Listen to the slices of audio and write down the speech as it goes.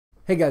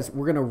Hey guys,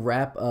 we're going to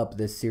wrap up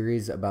this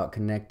series about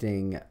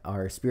connecting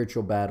our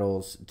spiritual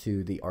battles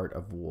to the art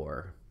of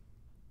war.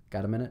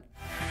 Got a minute?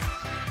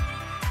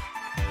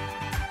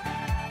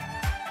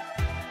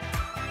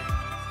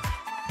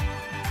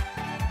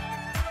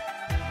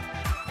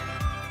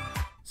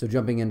 So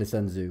jumping into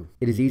Sun Tzu,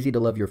 it is easy to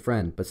love your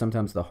friend, but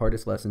sometimes the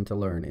hardest lesson to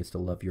learn is to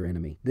love your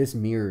enemy. This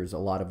mirrors a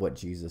lot of what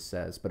Jesus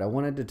says, but I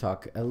wanted to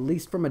talk at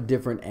least from a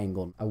different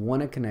angle. I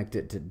want to connect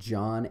it to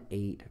John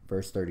 8,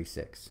 verse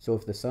 36. So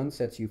if the Son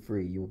sets you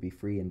free, you will be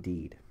free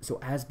indeed. So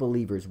as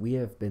believers, we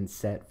have been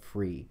set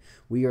free.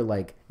 We are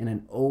like in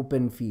an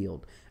open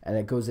field, and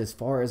it goes as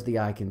far as the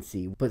eye can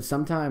see. But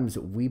sometimes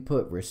we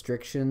put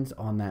restrictions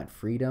on that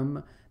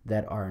freedom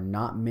that are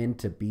not meant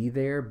to be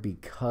there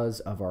because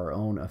of our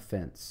own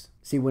offense.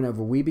 See,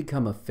 whenever we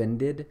become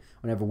offended,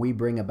 whenever we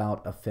bring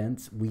about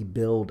offense, we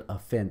build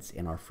offense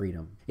in our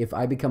freedom. If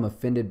I become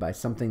offended by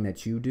something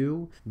that you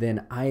do,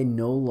 then I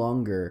no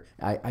longer,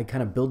 I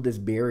kind of build this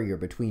barrier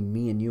between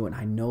me and you, and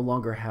I no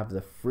longer have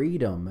the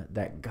freedom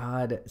that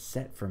God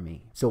set for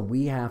me. So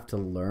we have to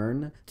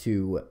learn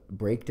to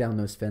break down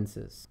those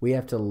fences. We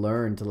have to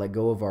learn to let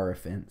go of our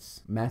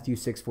offense. Matthew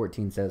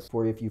 6:14 says,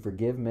 "For if you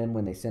forgive men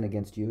when they sin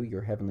against you,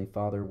 your heavenly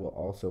Father will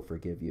also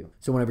forgive you."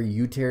 So whenever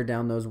you tear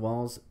down those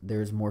walls,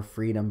 there's more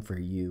freedom for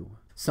you.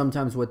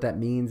 Sometimes what that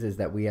means is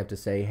that we have to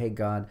say, hey,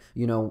 God,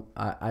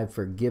 I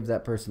forgive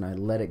that person. I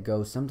let it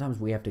go. Sometimes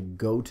we have to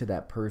go to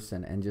that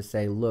person and just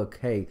say, look,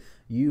 hey,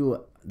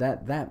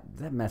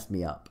 that messed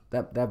me up.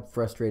 That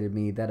frustrated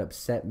me. That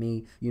upset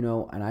me,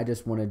 and I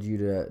just wanted you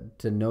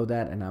to know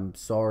that, and I'm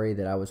sorry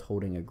that I was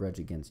holding a grudge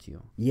against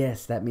you.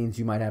 Yes, that means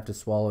you might have to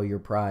swallow your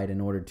pride in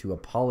order to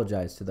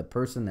apologize to the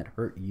person that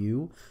hurt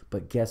you,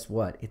 but guess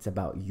what? It's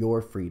about your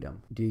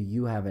freedom. Do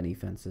you have any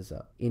fences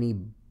up?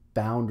 Any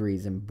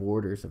boundaries and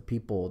borders of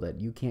people that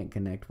you can't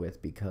connect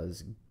with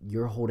because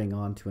you're holding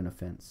on to an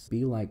offense?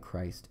 Be like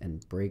Christ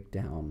and break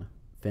down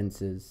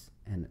fences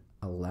and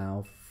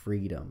allow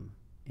freedom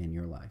in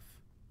your life.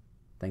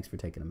 Thanks for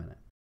taking a minute.